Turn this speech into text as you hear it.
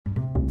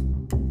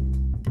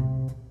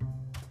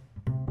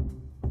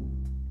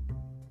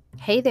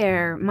Hey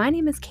there, my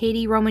name is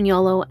Katie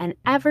Romagnolo, and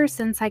ever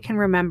since I can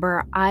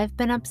remember, I've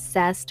been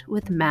obsessed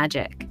with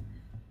magic.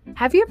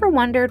 Have you ever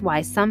wondered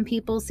why some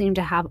people seem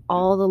to have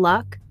all the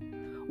luck?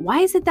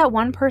 Why is it that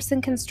one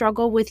person can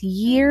struggle with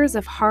years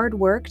of hard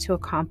work to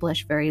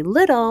accomplish very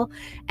little,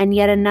 and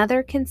yet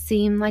another can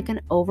seem like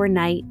an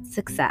overnight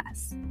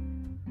success?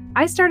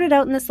 I started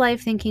out in this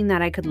life thinking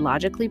that I could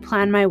logically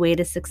plan my way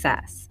to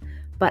success.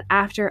 But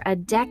after a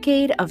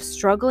decade of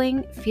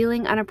struggling,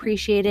 feeling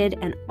unappreciated,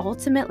 and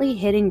ultimately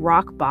hitting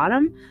rock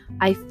bottom,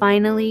 I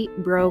finally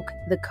broke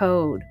the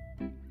code.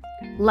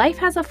 Life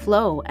has a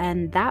flow,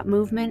 and that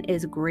movement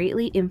is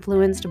greatly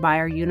influenced by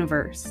our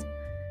universe.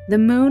 The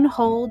moon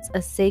holds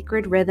a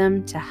sacred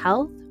rhythm to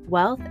health,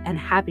 wealth, and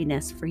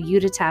happiness for you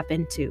to tap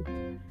into.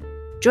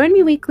 Join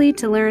me weekly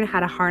to learn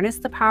how to harness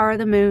the power of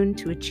the moon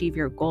to achieve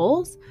your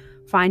goals,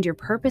 find your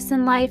purpose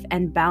in life,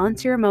 and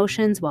balance your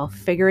emotions while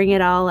figuring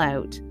it all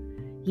out.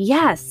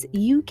 Yes,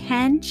 you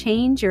can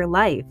change your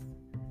life.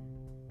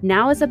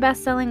 Now, as a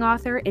best-selling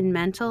author in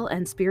mental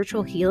and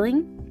spiritual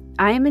healing,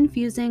 I am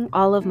infusing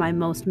all of my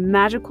most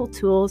magical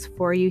tools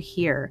for you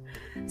here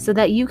so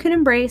that you can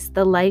embrace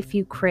the life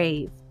you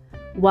crave.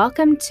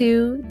 Welcome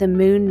to the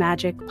Moon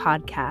Magic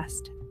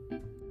Podcast.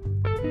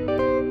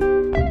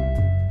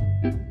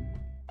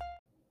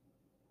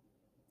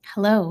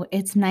 Hello,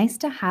 it's nice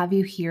to have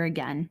you here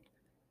again.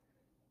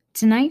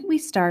 Tonight we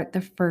start the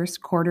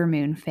first quarter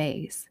moon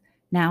phase.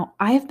 Now,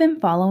 I've been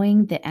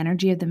following the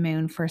energy of the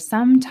moon for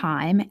some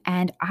time,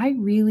 and I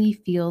really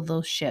feel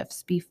those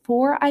shifts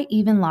before I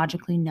even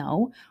logically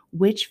know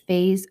which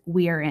phase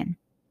we are in.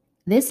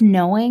 This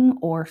knowing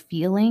or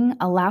feeling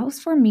allows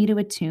for me to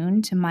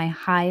attune to my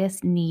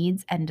highest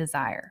needs and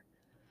desire,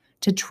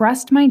 to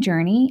trust my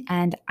journey,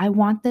 and I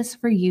want this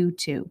for you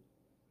too.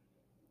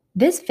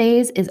 This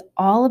phase is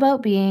all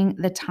about being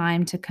the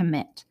time to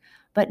commit,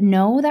 but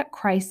know that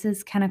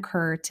crisis can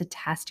occur to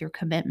test your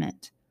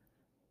commitment.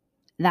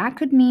 That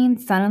could mean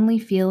suddenly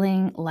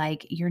feeling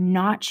like you're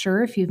not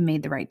sure if you've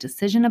made the right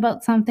decision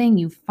about something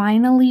you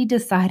finally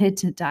decided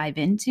to dive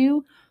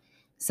into.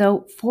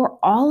 So, for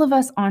all of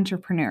us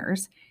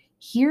entrepreneurs,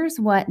 here's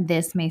what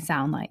this may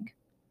sound like.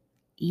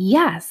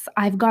 Yes,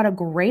 I've got a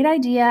great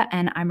idea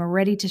and I'm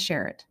ready to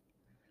share it.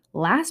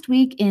 Last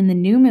week in the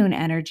new moon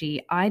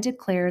energy, I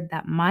declared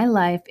that my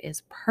life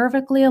is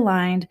perfectly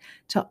aligned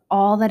to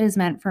all that is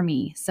meant for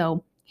me.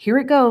 So here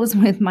it goes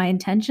with my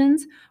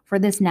intentions for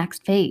this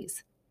next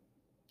phase.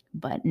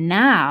 But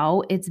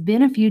now it's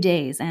been a few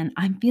days and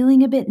I'm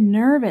feeling a bit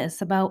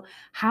nervous about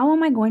how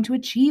am I going to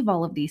achieve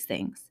all of these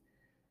things.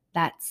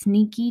 That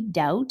sneaky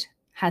doubt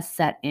has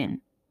set in.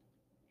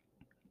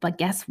 But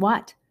guess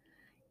what?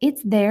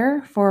 It's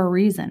there for a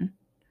reason.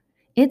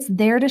 It's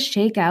there to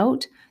shake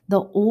out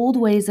the old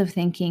ways of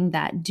thinking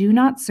that do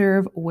not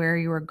serve where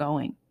you are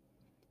going.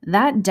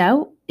 That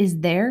doubt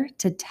is there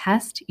to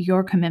test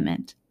your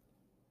commitment.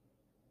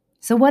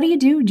 So, what do you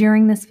do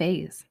during this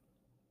phase?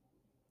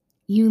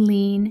 You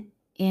lean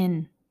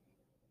in.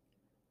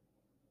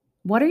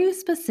 What are you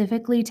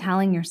specifically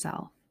telling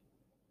yourself?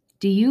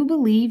 Do you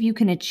believe you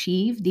can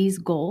achieve these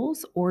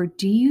goals, or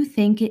do you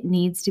think it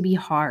needs to be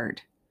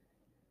hard?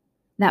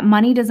 That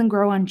money doesn't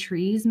grow on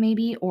trees,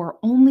 maybe, or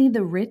only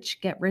the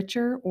rich get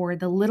richer, or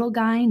the little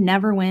guy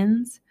never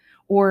wins,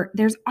 or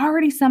there's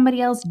already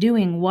somebody else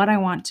doing what I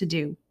want to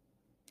do.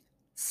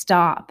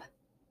 Stop.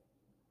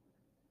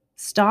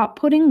 Stop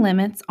putting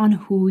limits on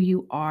who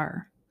you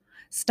are.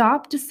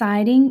 Stop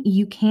deciding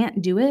you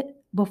can't do it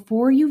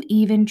before you've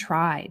even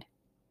tried.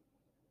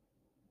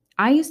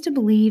 I used to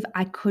believe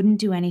I couldn't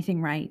do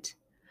anything right.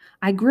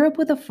 I grew up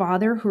with a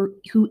father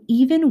who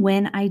even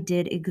when I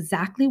did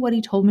exactly what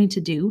he told me to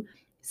do,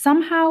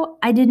 somehow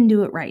I didn't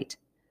do it right.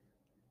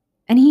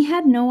 And he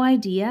had no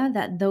idea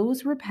that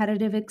those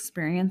repetitive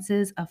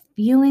experiences of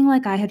feeling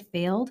like I had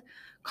failed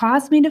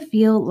caused me to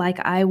feel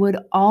like I would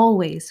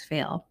always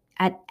fail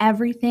at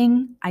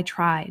everything I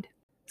tried.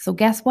 So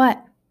guess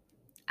what?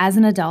 As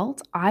an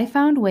adult, I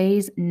found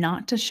ways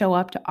not to show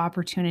up to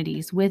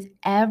opportunities with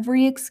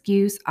every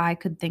excuse I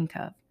could think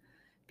of,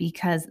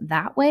 because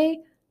that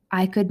way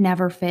I could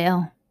never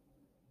fail.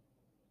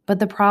 But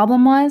the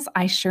problem was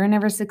I sure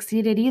never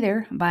succeeded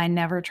either by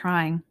never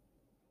trying.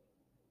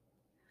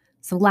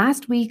 So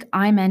last week,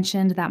 I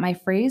mentioned that my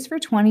phrase for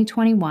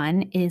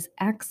 2021 is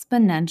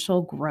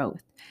exponential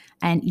growth.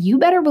 And you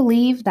better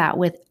believe that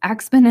with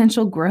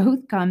exponential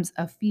growth comes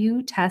a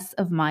few tests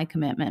of my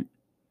commitment.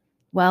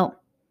 Well,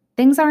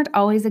 things aren't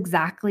always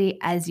exactly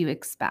as you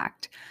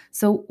expect.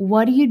 So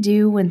what do you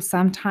do when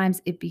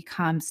sometimes it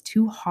becomes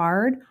too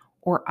hard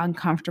or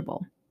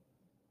uncomfortable?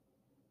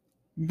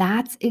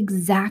 That's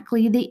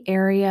exactly the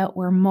area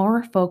where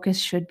more focus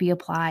should be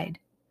applied.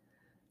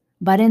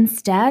 But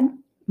instead,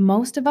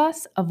 most of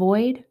us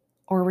avoid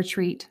or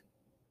retreat.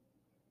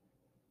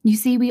 You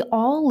see, we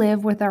all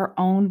live with our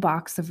own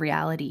box of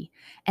reality,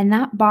 and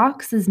that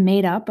box is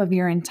made up of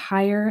your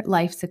entire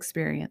life's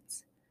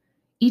experience.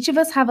 Each of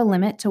us have a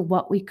limit to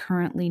what we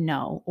currently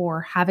know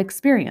or have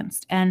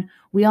experienced, and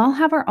we all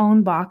have our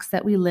own box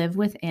that we live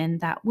within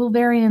that will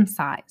vary in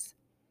size.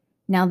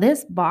 Now,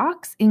 this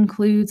box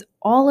includes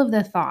all of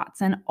the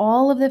thoughts and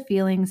all of the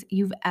feelings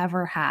you've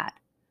ever had.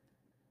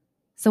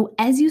 So,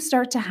 as you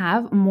start to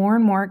have more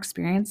and more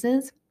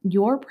experiences,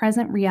 your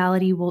present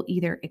reality will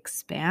either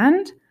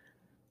expand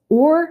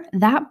or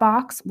that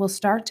box will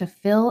start to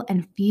fill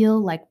and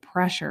feel like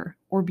pressure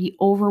or be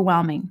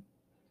overwhelming.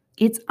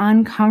 It's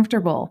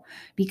uncomfortable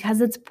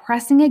because it's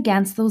pressing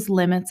against those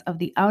limits of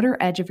the outer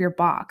edge of your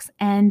box,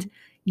 and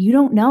you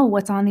don't know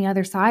what's on the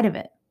other side of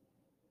it.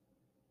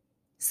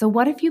 So,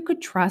 what if you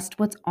could trust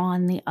what's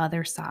on the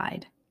other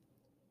side?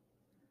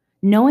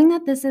 Knowing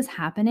that this is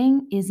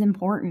happening is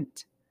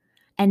important.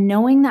 And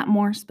knowing that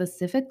more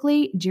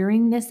specifically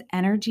during this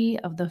energy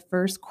of the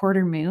first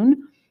quarter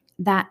moon,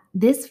 that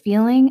this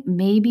feeling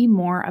may be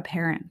more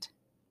apparent.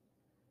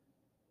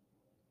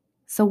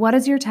 So, what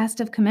is your test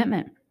of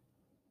commitment?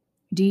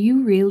 Do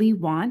you really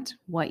want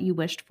what you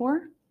wished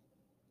for?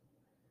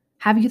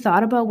 Have you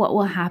thought about what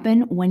will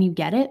happen when you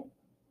get it?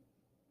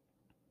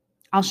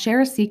 I'll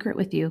share a secret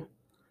with you.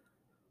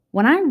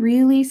 When I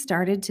really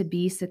started to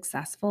be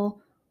successful,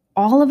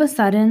 all of a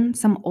sudden,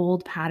 some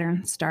old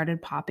patterns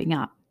started popping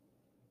up.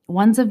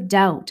 Ones of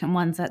doubt and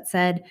ones that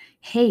said,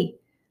 hey,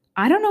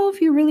 I don't know if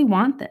you really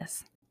want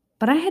this.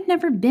 But I had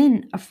never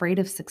been afraid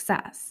of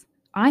success.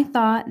 I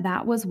thought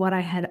that was what I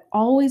had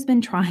always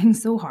been trying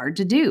so hard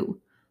to do.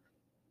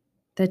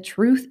 The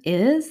truth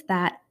is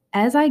that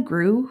as I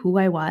grew who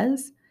I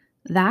was,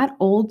 that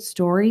old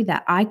story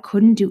that I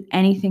couldn't do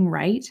anything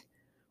right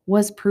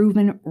was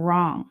proven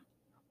wrong.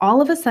 All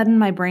of a sudden,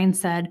 my brain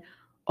said,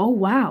 oh,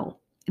 wow,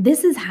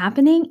 this is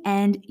happening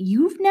and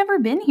you've never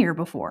been here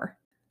before.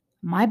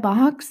 My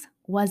box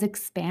was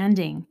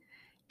expanding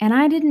and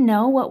I didn't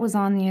know what was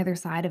on the other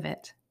side of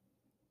it.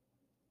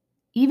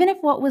 Even if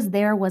what was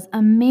there was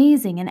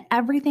amazing and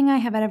everything I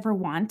have ever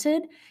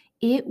wanted,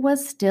 it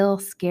was still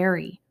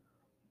scary.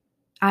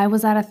 I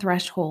was at a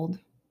threshold.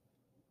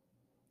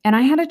 And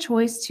I had a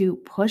choice to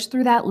push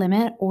through that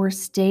limit or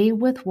stay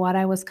with what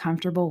I was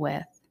comfortable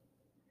with.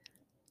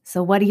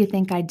 So what do you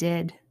think I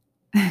did?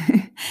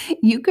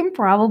 You can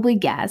probably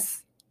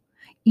guess.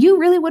 You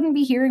really wouldn't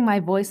be hearing my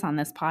voice on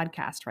this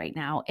podcast right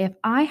now if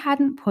I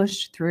hadn't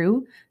pushed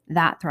through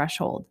that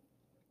threshold.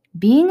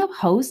 Being a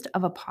host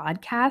of a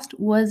podcast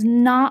was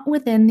not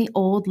within the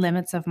old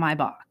limits of my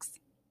box.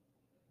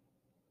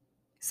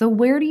 So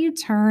where do you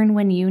turn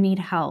when you need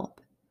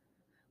help?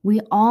 We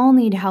all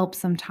need help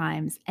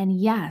sometimes. And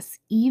yes,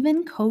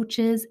 even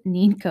coaches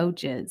need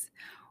coaches.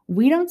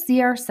 We don't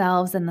see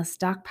ourselves in the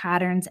stuck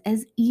patterns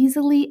as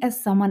easily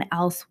as someone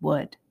else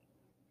would.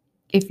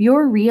 If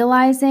you're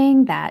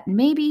realizing that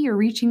maybe you're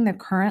reaching the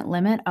current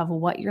limit of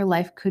what your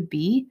life could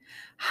be,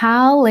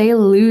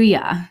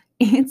 hallelujah.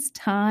 It's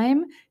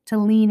time to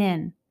lean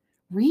in,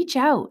 reach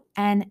out,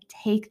 and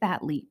take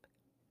that leap.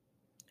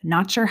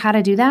 Not sure how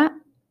to do that?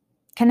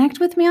 Connect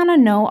with me on a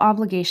no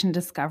obligation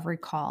discovery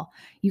call.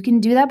 You can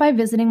do that by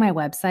visiting my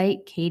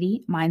website,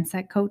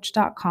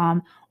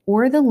 katiemindsetcoach.com,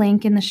 or the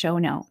link in the show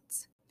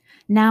notes.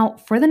 Now,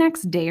 for the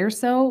next day or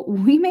so,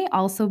 we may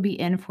also be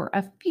in for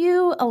a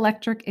few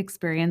electric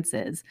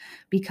experiences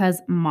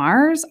because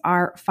Mars,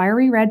 our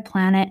fiery red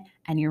planet,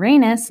 and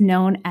Uranus,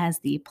 known as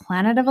the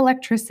planet of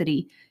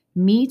electricity,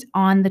 meet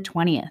on the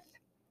 20th.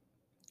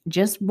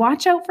 Just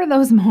watch out for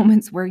those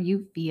moments where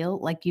you feel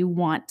like you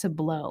want to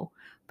blow.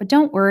 But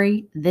don't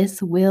worry,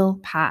 this will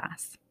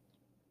pass.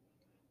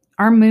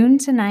 Our moon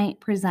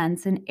tonight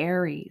presents in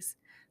Aries,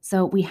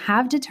 so we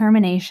have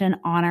determination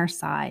on our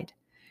side.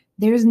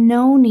 There's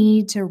no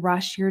need to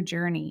rush your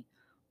journey.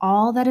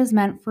 All that is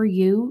meant for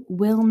you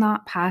will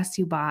not pass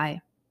you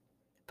by.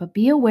 But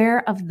be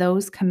aware of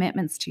those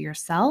commitments to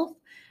yourself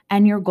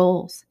and your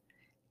goals.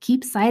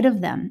 Keep sight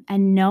of them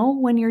and know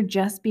when you're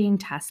just being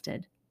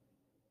tested.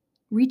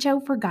 Reach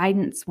out for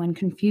guidance when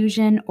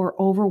confusion or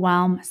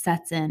overwhelm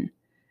sets in.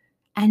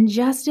 And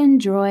just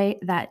enjoy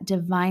that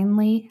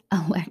divinely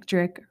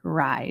electric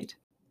ride.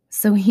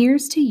 So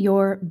here's to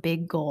your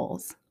big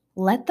goals.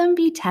 Let them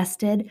be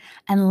tested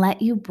and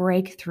let you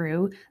break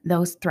through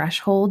those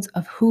thresholds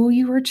of who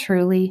you were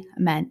truly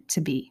meant to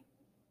be.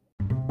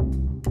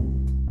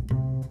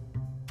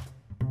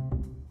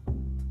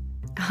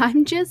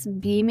 I'm just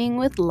beaming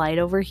with light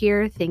over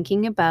here,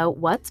 thinking about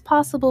what's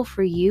possible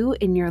for you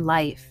in your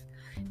life.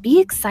 Be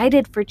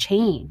excited for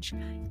change.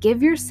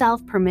 Give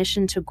yourself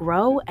permission to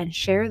grow and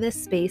share this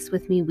space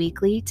with me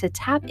weekly to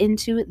tap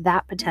into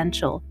that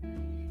potential.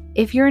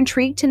 If you're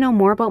intrigued to know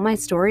more about my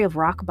story of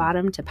rock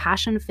bottom to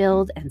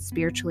passion-filled and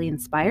spiritually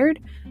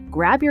inspired,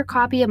 grab your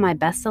copy of my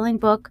best-selling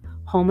book,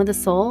 Home of the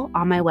Soul,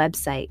 on my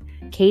website,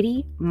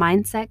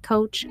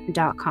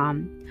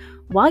 katiemindsetcoach.com.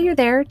 While you're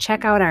there,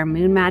 check out our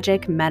Moon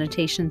Magic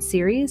meditation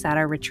series at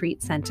our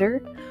retreat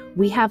center.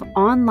 We have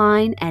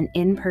online and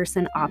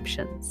in-person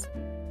options.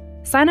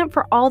 Sign up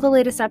for all the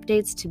latest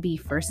updates to be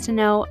first to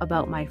know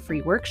about my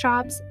free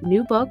workshops,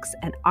 new books,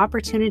 and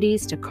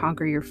opportunities to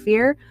conquer your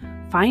fear,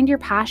 find your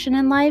passion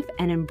in life,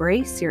 and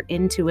embrace your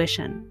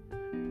intuition.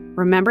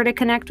 Remember to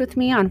connect with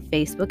me on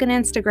Facebook and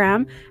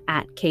Instagram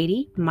at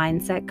Katie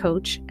Mindset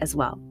Coach as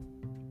well.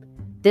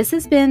 This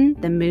has been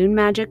the Moon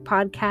Magic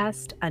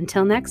Podcast.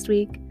 Until next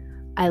week,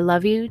 I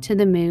love you to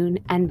the moon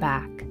and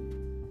back.